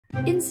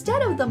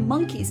Instead of the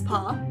monkey's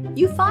paw,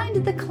 you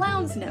find the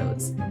clown's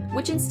nose,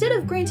 which instead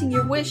of granting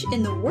your wish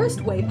in the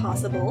worst way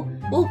possible,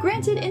 will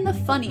grant it in the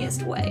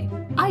funniest way.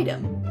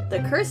 Item: the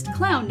cursed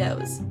clown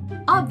nose.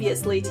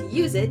 Obviously, to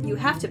use it, you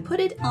have to put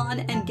it on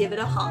and give it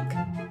a honk.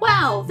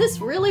 Wow, this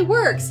really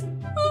works!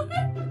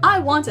 I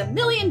want $1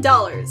 million!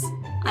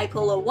 I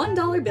pull a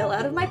 $1 bill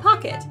out of my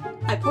pocket.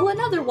 I pull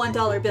another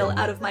 $1 bill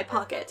out of my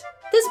pocket.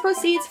 This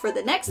proceeds for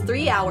the next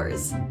 3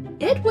 hours.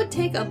 It would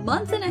take a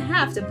month and a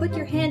half to put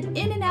your hand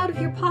in and out of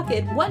your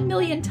pocket 1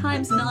 million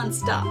times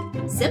non-stop.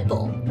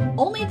 Simple.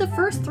 Only the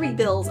first 3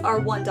 bills are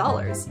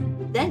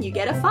 $1. Then you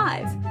get a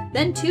 5.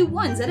 Then 2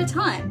 ones at a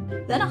time.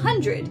 Then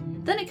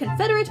 100. Then a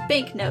Confederate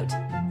banknote.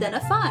 Then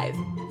a 5.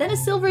 Then a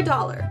silver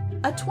dollar.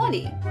 A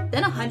 20.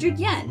 Then 100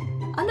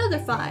 yen. Another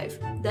 5.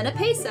 Then a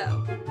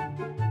peso.